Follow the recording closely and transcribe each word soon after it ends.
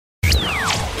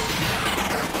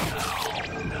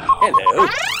Hello.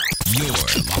 You're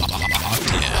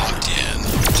locked in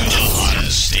to the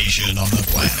hottest station on the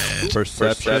planet.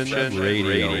 Perception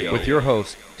Radio with your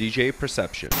host, DJ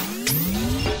Perception.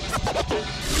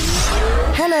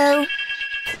 Hello.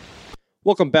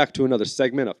 Welcome back to another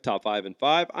segment of Top 5 and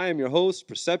 5. I am your host,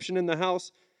 Perception in the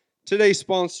House. Today's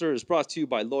sponsor is brought to you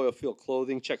by Loyal Field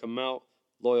Clothing. Check them out,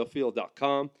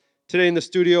 loyalfield.com. Today in the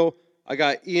studio, I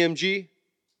got EMG.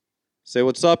 Say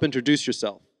what's up, introduce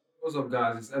yourself. What's up,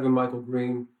 guys? It's Evan Michael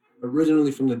Green,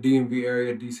 originally from the DMV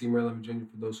area, D.C., Maryland, Virginia,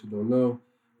 for those who don't know.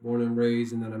 Born and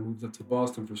raised, and then I moved up to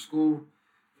Boston for school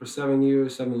for 7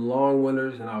 years, 7 long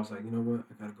winters, and I was like, you know what?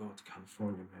 I got to go out to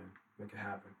California, man, make it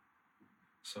happen.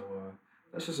 So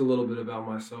that's just a little bit about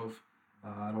myself.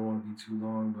 I don't want to be too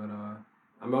long, but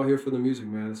I'm out here for the music,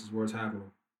 man. This is where it's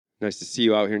happening. Nice to see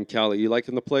you out here in Cali. You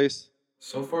liking the place?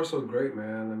 So far, so great,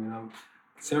 man. I mean,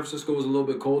 San Francisco was a little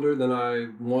bit colder than I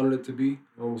wanted it to be. It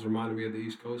almost reminded me of the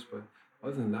East Coast, but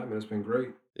other than that, man, it's been great.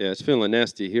 Yeah, it's feeling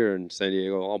nasty here in San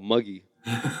Diego, all muggy.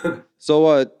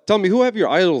 So tell me, who have your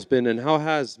idols been and how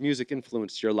has music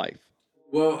influenced your life?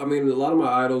 Well, I mean, a lot of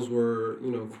my idols were,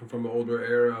 from an older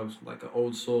era. I was like an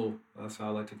old soul. That's how I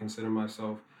like to consider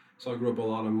myself. So I grew up a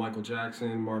lot of Michael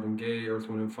Jackson, Marvin Gaye, Earth,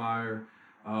 Wind & Fire,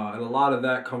 and a lot of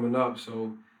that coming up.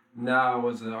 So now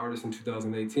as an artist in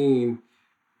 2018,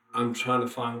 I'm trying to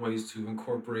find ways to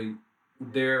incorporate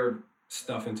their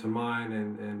stuff into mine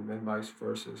and vice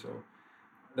versa. So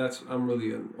I'm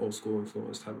really an old school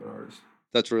influence type of artist.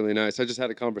 That's really nice. I just had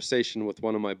a conversation with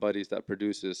one of my buddies that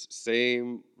produces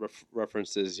same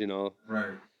references, Right.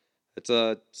 It's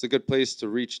a good place to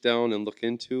reach down and look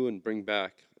into and bring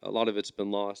back. A lot of it's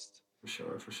been lost. For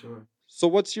sure. So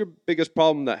what's your biggest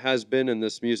problem that has been in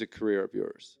this music career of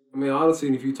yours? I mean,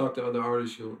 honestly, if you talk to other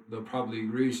artists, they'll probably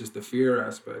agree. It's just the fear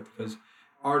aspect, because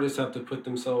artists have to put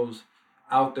themselves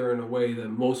out there in a way that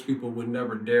most people would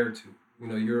never dare to.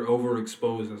 You're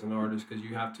overexposed as an artist because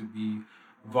you have to be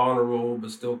vulnerable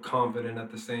but still confident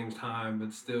at the same time,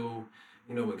 but still,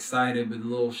 excited but a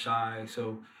little shy.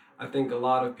 So I think a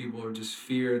lot of people are just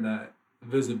fear that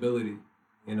visibility.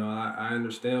 I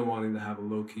understand wanting to have a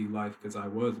low-key life because I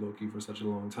was low-key for such a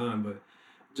long time, but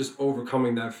just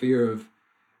overcoming that fear of,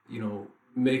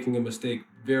 making a mistake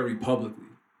very publicly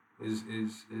is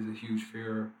a huge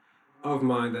fear of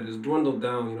mine that has dwindled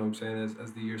down,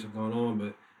 as the years have gone on.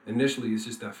 But initially it's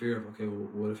just that fear of, okay, well,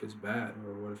 what if it's bad?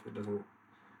 Or what if it doesn't,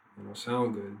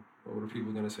 sound good? Or what are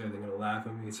people going to say? Are they going to laugh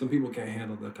at me? Some people can't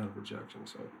handle that kind of rejection.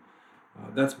 So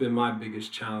that's been my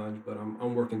biggest challenge, but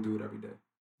I'm working through it every day.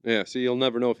 Yeah, so you'll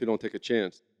never know if you don't take a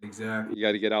chance. Exactly. You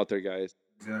got to get out there, guys.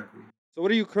 Exactly. So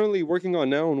what are you currently working on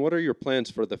now, and what are your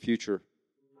plans for the future?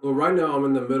 Well, right now I'm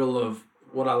in the middle of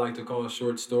what I like to call a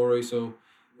short story. So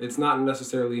it's not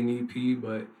necessarily an EP,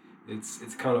 but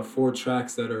it's kind of 4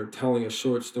 tracks that are telling a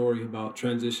short story about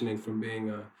transitioning from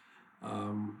being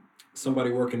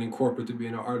somebody working in corporate to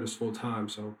being an artist full time.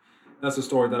 So that's a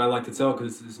story that I like to tell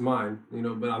because it's mine,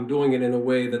 but I'm doing it in a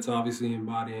way that's obviously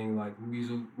embodying like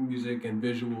music and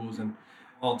visuals and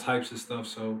all types of stuff.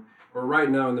 So we're right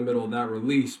now in the middle of that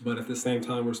release, but at the same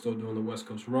time, we're still doing the West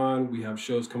Coast run. We have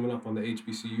shows coming up on the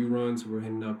HBCU run, so we're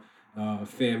hitting up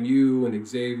FAMU and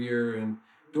Xavier and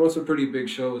doing some pretty big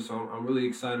shows. So I'm really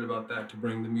excited about that, to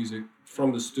bring the music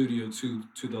from the studio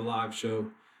to the live show.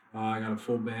 I got a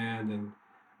full band, and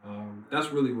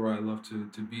that's really where I love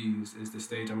to be is the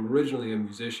stage. I'm originally a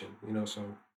musician, so.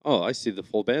 Oh, I see the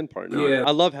full band part now. Yeah. I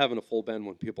love having a full band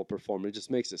when people perform. It just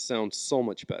makes it sound so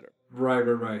much better. Right.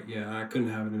 Yeah, I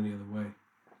couldn't have it any other way.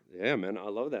 Yeah, man. I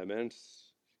love that, man. It's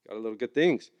got a little good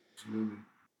things. Absolutely.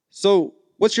 So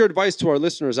what's your advice to our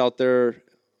listeners out there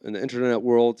in the internet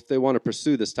world if they want to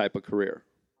pursue this type of career?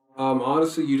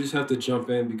 Honestly, you just have to jump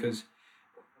in, because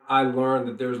I learned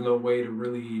that there's no way to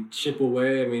really chip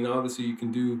away. I mean, obviously you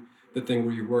can do the thing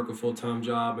where you work a full-time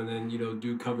job and then,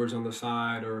 do covers on the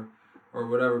side or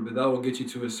whatever, but that will get you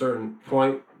to a certain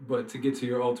point. But to get to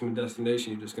your ultimate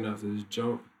destination, you're just going to have to just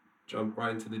jump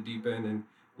right into the deep end and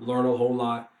learn a whole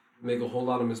lot, make a whole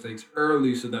lot of mistakes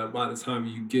early so that by the time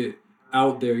you get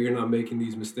out there, you're not making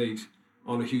these mistakes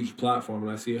on a huge platform.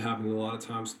 And I see it happening a lot of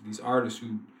times to these artists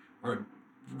who are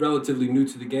relatively new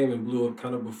to the game and blew up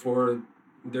kind of before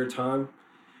their time,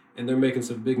 and they're making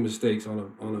some big mistakes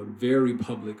on a very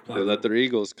public platform. They let their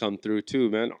egos come through too,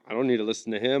 man. I don't need to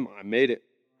listen to him. I made it.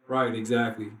 Right,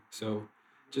 exactly. So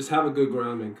just have a good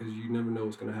grounding, because you never know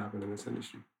what's going to happen in this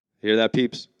industry. Hear that,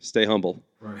 peeps? Stay humble.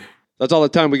 Right. That's all the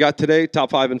time we got today.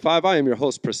 Top 5 and 5. I am your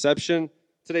host, Perception.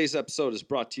 Today's episode is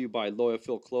brought to you by Loyal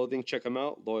Field Clothing. Check them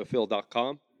out,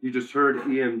 loyalfield.com. You just heard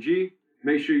EMG.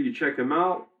 Make sure you check him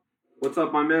out, What's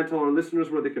up, my man? Tell our listeners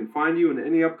where they can find you and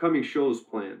any upcoming shows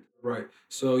planned. Right.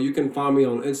 So you can find me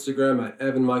on Instagram at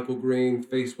Evan Michael Green,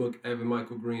 Facebook Evan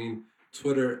Michael Green,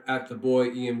 Twitter at the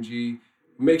boy EMG.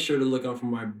 Make sure to look out for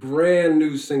my brand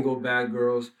new single Bad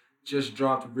Girls. Just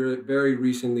dropped very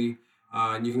recently.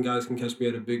 And you guys can catch me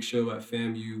at a big show at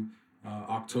FAMU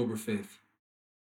October 5th.